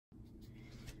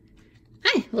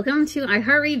Hi, welcome to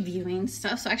iHeart Reviewing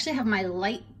Stuff. So I actually have my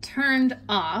light turned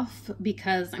off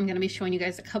because I'm going to be showing you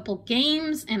guys a couple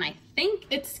games, and I think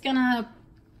it's going to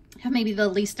have maybe the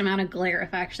least amount of glare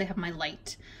if I actually have my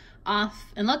light off.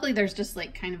 And luckily there's just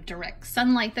like kind of direct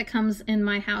sunlight that comes in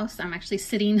my house. I'm actually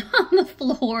sitting on the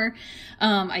floor.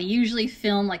 I usually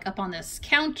film like up on this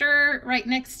counter right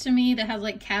next to me that has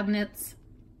like cabinets.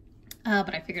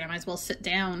 But I figured I might as well sit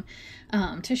down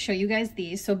to show you guys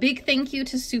these. So big thank you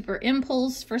to Super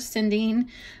Impulse for sending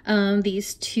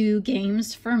these two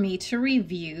games for me to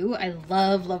review. I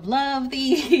love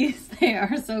these. They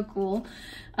are so cool.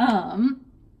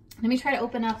 Let me try to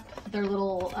open up their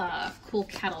little cool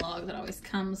catalog that always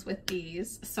comes with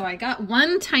these. So I got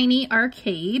one tiny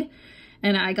arcade,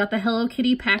 and I got the Hello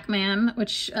Kitty Pac-Man,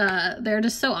 which they're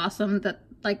just so awesome that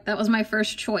like that was my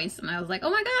first choice, and I was like, oh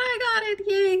my god, I got it,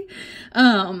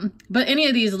 yay. But any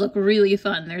of these look really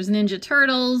fun. There's Ninja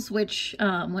Turtles, which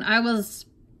when I was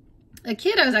a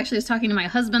kid, I was actually just talking to my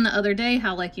husband the other day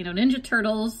how, like, you know, Ninja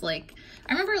Turtles, like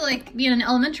I remember like being in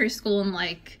elementary school and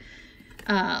like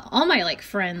all my like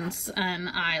friends and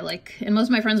I, like, and most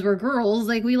of my friends were girls,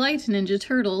 like we liked Ninja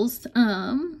Turtles.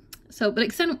 So but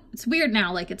it's weird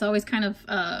now, like it's always kind of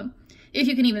if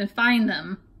you can even find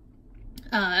them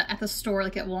at the store,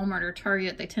 like at Walmart or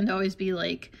Target, they tend to always be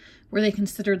like where they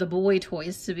consider the boy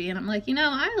toys to be, and I'm like, you know,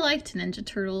 I liked Ninja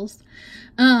Turtles.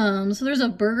 So there's a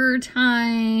Burger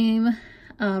Time,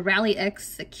 Rally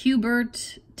X, a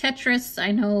Q*bert, Tetris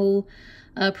I know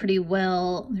pretty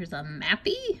well. There's a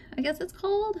Mappy, I guess it's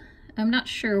called. I'm not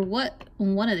sure what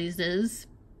one of these is.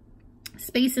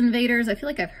 Space Invaders, I feel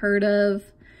like I've heard of.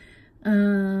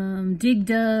 Dig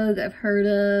Dug, I've heard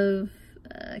of.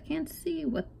 I can't see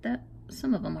what that,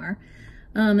 some of them are.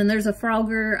 And there's a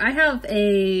Frogger. I have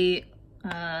a,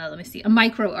 let me see, a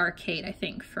micro arcade, I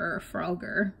think, for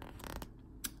Frogger.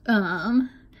 And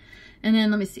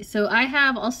then let me see. So I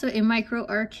have also a micro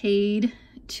arcade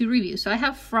to review. So I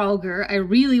have Frogger. I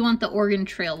really want the Oregon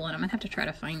Trail one. I'm gonna have to try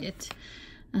to find it.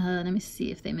 Let me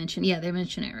see if they mention, yeah, they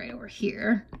mention it right over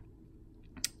here.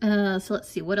 So let's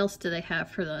see, what else do they have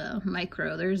for the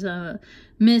micro? There's a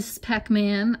Miss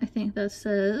Pac-Man, I think that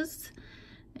says,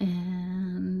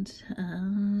 and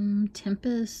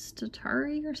Tempest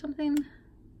Atari or something.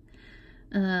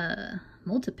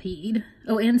 Multipede.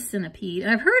 Oh, and Centipede.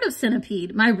 I've heard of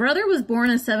Centipede. My brother was born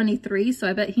in '73, so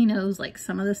I bet he knows like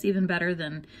some of this even better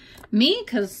than me,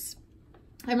 because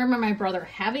I remember my brother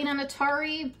having an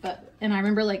Atari, and I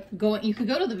remember like you could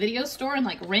go to the video store and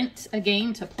like rent a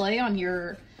game to play on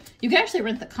your, you could actually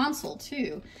rent the console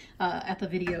too at the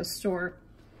video store.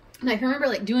 And I can remember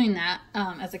like doing that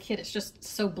as a kid. It's just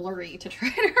so blurry to try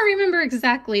to remember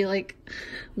exactly like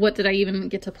what did I even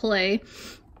get to play.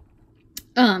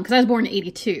 Because I was born in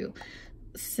 '82.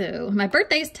 So my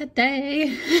birthday's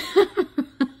today.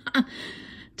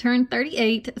 Turned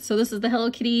 38. So this is the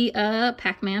Hello Kitty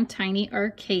Pac-Man Tiny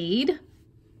Arcade.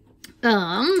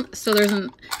 So there's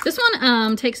this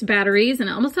one takes batteries, and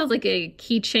it almost has like a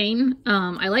keychain.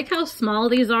 I like how small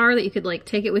these are, that you could like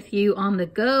take it with you on the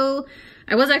go.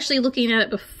 I was actually looking at it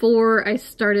before I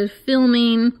started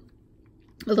filming.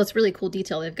 Oh, that's really cool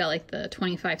detail. They've got like the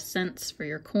 25 cents for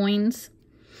your coins.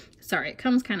 Sorry, it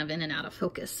comes kind of in and out of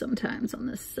focus sometimes on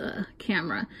this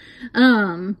camera.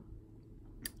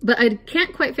 But I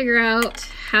can't quite figure out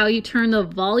how you turn the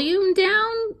volume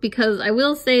down, because I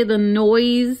will say the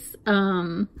noise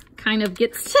kind of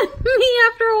gets to me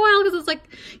after a while, because it's like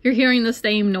you're hearing the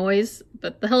same noise.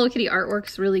 But the Hello Kitty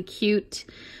artwork's really cute.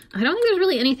 I don't think there's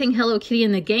really anything Hello Kitty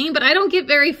in the game, but I don't get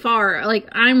very far. Like,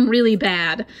 I'm really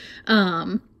bad.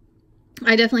 I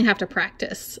definitely have to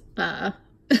practice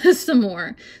some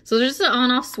more. So there's an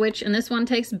on-off switch, and this one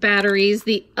takes batteries.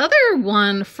 The other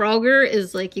one, Frogger,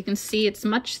 is like, you can see it's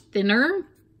much thinner.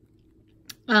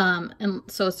 And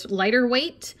so it's lighter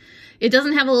weight. It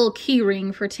doesn't have a little key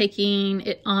ring for taking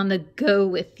it on the go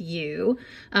with you,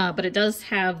 but it does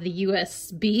have the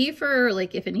USB for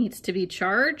like if it needs to be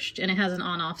charged, and it has an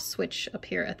on-off switch up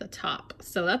here at the top.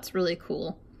 So that's really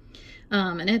cool.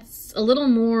 And it's a little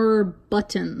more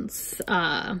buttons,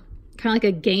 kind of like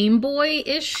a Game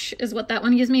Boy-ish is what that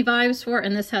one gives me vibes for.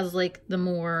 And this has like the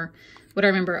more, what I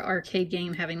remember arcade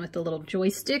game having with the little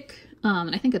joystick.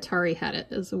 And I think Atari had it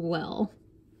as well.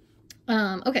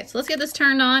 Okay, so let's get this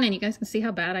turned on, and you guys can see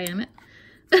how bad I am at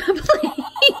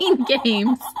playing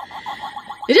games.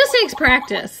 It just takes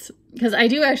practice, because I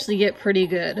do actually get pretty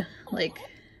good, like,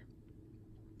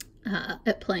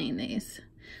 at playing these.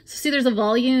 So see, there's a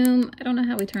volume. I don't know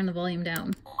how we turn the volume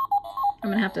down. I'm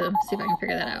gonna have to see if I can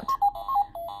figure that out.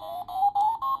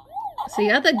 So you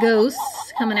got the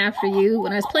ghosts coming after you.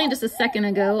 When I was playing just a second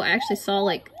ago, I actually saw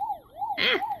like,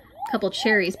 couple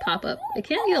cherries pop up. It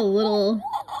can get a little...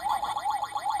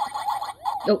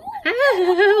 Oh,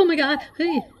 oh my god.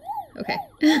 Hey. Okay.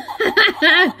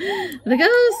 The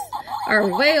ghosts are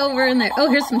way over in there. Oh,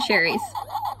 here's some cherries.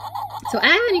 So,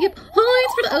 and you get points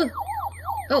for the... Oh,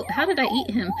 oh, how did I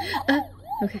eat him?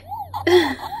 Okay.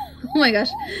 Oh my gosh.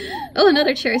 Oh,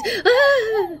 another cherries.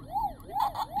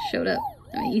 Showed up.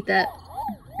 Let me eat that.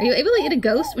 Are you able to eat a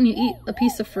ghost when you eat a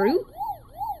piece of fruit?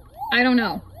 I don't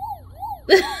know.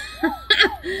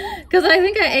 Because I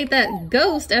think I ate that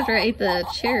ghost after I ate the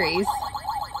cherries.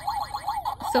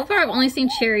 So far, I've only seen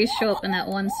cherries show up in that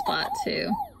one spot,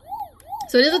 too.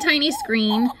 So it is a tiny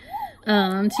screen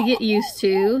to get used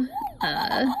to.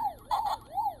 But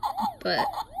I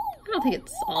don't think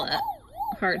it's all that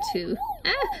hard to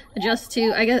adjust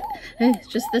to. I guess it's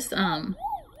just this, trying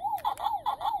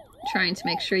to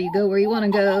make sure you go where you want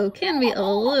to go can be a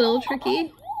little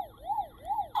tricky.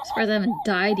 As far as I haven't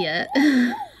died yet.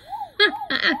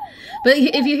 But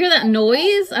if you hear that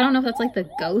noise, I don't know if that's like the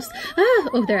ghost.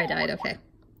 Oh, there I died. Okay.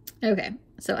 Okay.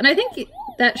 So, and I think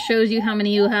that shows you how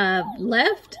many you have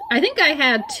left. I think I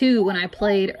had 2 when I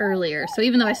played earlier. So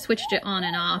even though I switched it on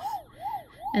and off.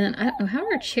 And then, I don't know, how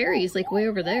are cherries like way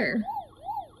over there?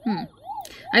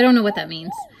 I don't know what that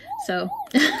means. So,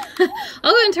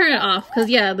 I'll go and turn it off. Because,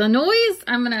 yeah, the noise,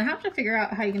 I'm going to have to figure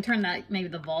out how you can turn that, maybe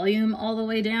the volume all the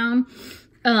way down.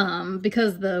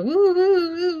 Because the woo, woo,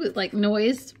 woo, like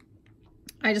noise,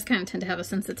 I just kind of tend to have a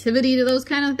sensitivity to those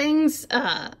kind of things.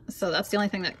 So that's the only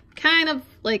thing that kind of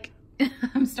like,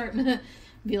 I'm starting to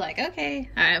be like, okay,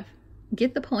 I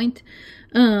get the point.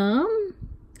 So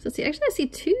let's see, actually I see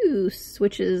 2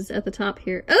 switches at the top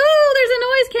here. Oh, there's a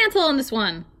noise cancel on this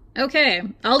one. Okay,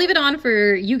 I'll leave it on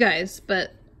for you guys,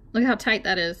 but look how tight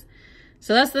that is.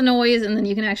 So that's the noise, and then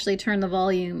you can actually turn the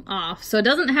volume off. So it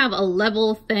doesn't have a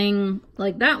level thing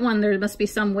like that one. There must be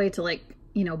some way to, like,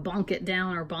 you know, bonk it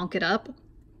down or bonk it up.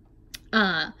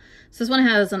 So this one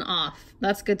has an off.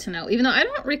 That's good to know. Even though I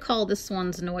don't recall this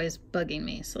one's noise bugging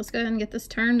me. So let's go ahead and get this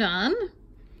turned on.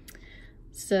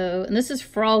 So, and this is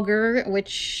Frogger,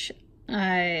 which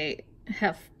I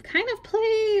have kind of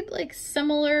played, like,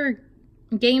 similar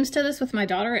games to this with my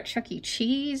daughter at Chuck E.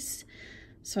 Cheese.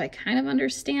 So I kind of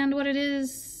understand what it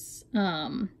is. But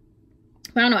I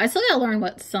don't know. I still gotta learn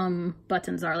what some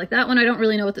buttons are. Like that one, I don't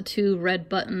really know what the 2 red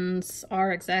buttons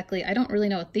are exactly. I don't really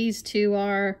know what these 2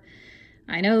 are.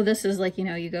 I know this is like, you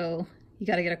know, you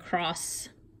gotta get across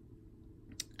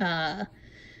the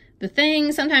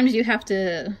thing. Sometimes you have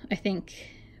to, I think,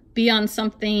 be on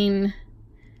something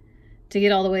to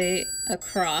get all the way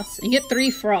across. You get 3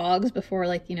 frogs before,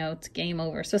 like, you know, it's game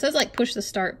over. So it says, like, push the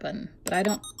start button, but I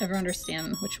don't ever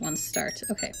understand which ones start.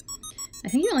 Okay. I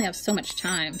think you only have so much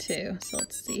time, too. So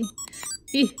let's see.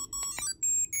 Eeh.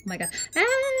 Oh my god. Ah!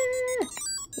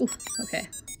 Ooh, okay.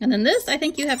 And then this, I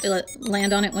think you have to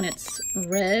land on it when it's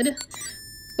red.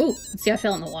 Ooh, see, I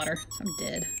fell in the water, so I'm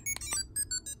dead.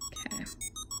 Okay.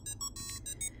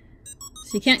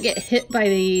 So you can't get hit by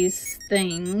these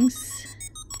things.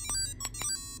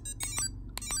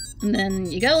 And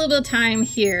then you got a little bit of time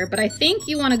here, but I think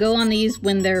you want to go on these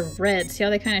when they're red. See how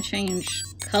they kind of change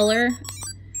color?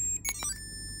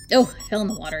 Oh, I fell in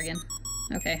the water again.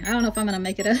 Okay, I don't know if I'm going to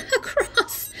make it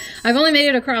across. I've only made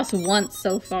it across once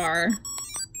so far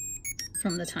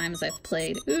from the times I've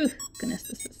played. Ooh, goodness,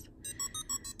 this is...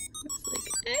 It's like,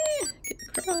 get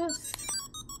across.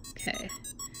 Okay.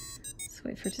 Let's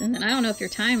wait for it to... And then I don't know if your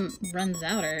time runs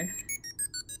out or...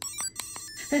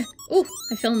 Oh,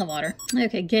 I fell in the water.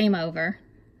 Okay, game over.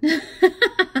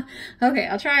 Okay,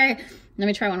 I'll try. Let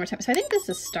me try one more time. So I think this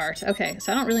is start. Okay,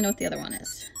 so I don't really know what the other one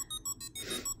is.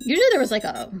 Usually there was like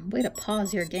a way to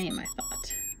pause your game, I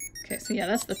thought. Okay, so yeah,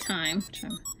 that's the time. Which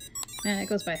man, it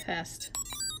goes by fast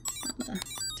on the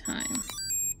time.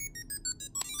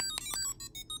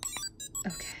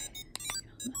 Okay.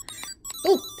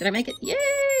 Oh, did I make it?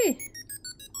 Yay!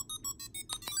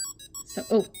 So,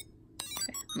 oh.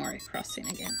 I'm already crossing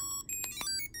again.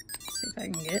 Let's see if I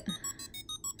can get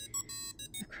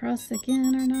across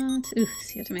again or not. Ooh,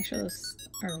 so you have to make sure those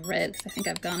are red, because I think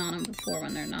I've gone on them before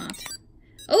when they're not.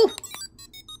 Oh!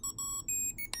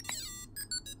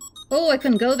 Oh, I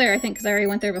couldn't go there, I think, because I already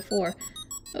went there before.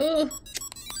 Oh!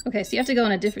 Okay, so you have to go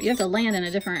in a different, you have to land in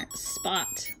a different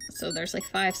spot. So there's like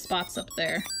 5 spots up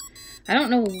there. I don't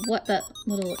know what that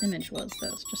little image was,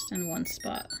 though. It's just in one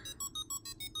spot.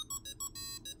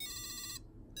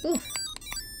 Ooh.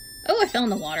 Oh, I fell in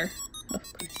the water. Oh,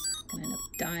 goodness. I'm gonna end up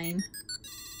dying.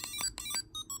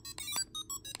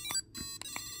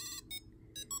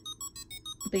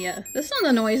 But yeah, this one,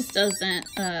 the noise doesn't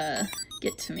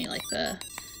get to me like the...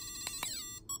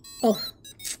 Oh,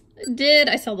 it did.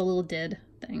 I saw the little did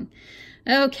thing. thing.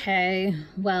 Okay,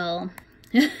 well,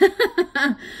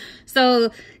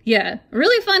 so yeah,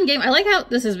 really fun game. I like how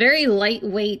this is very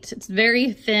lightweight. It's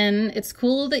very thin. It's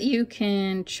cool that you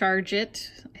can charge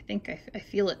it. I think I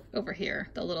feel it over here,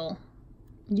 the little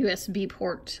USB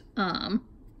port. So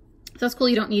that's cool.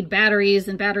 You don't need batteries,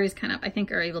 and batteries kind of, I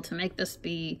think, are able to make this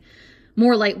be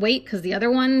more lightweight, because the other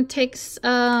one takes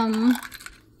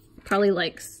probably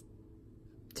like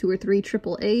 2 or 3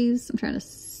 AAAs. I'm trying to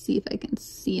see if I can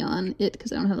see on it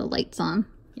because I don't have the lights on.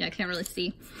 Yeah, I can't really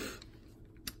see.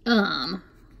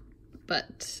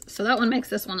 But so that one makes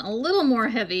this one a little more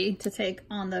heavy to take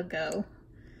on the go.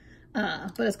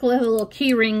 But it's cool. It has a little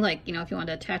key ring, like, you know, if you want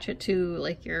to attach it to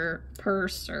like your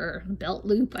purse or belt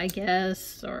loop, I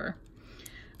guess, or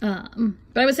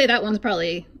but I would say that one's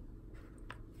probably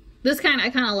this kind. I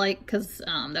kind of like, because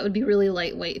that would be really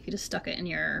lightweight if you just stuck it in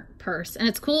your purse. And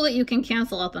it's cool that you can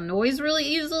cancel out the noise really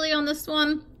easily on this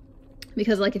one,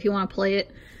 because like if you want to play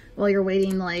it while you're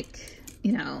waiting, like,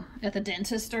 you know, at the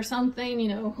dentist or something, you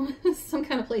know, some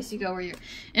kind of place you go where you're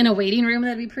in a waiting room,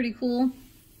 that'd be pretty cool.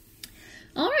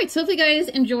 All right, so hopefully you guys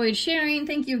enjoyed sharing.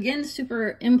 Thank you again,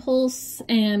 Super Impulse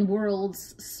and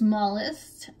World's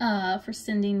Smallest, for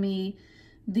sending me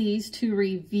these to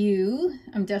review.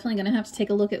 I'm definitely gonna have to take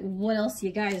a look at what else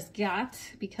you guys got,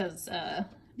 because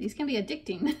these can be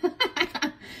addicting.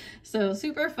 So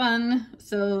super fun.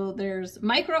 So there's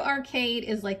Micro Arcade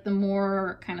is like the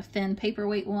more kind of thin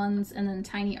paperweight ones, and then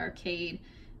Tiny Arcade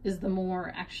is the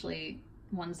more actually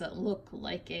ones that look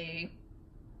like a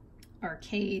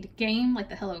arcade game, like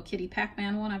the Hello Kitty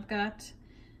Pac-Man one I've got.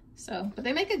 So, but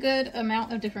they make a good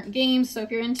amount of different games. So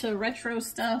if you're into retro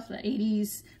stuff, the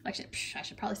 80s, actually, I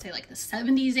should probably say like the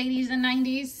 70s, 80s, and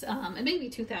 90s, and maybe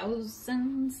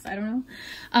 2000s, I don't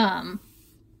know.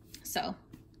 So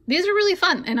these are really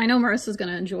fun, and I know Marissa's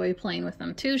gonna enjoy playing with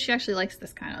them too. She actually likes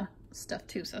this kind of stuff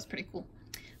too, so that's pretty cool.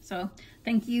 So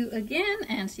thank you again,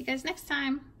 and see you guys next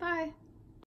time. Bye.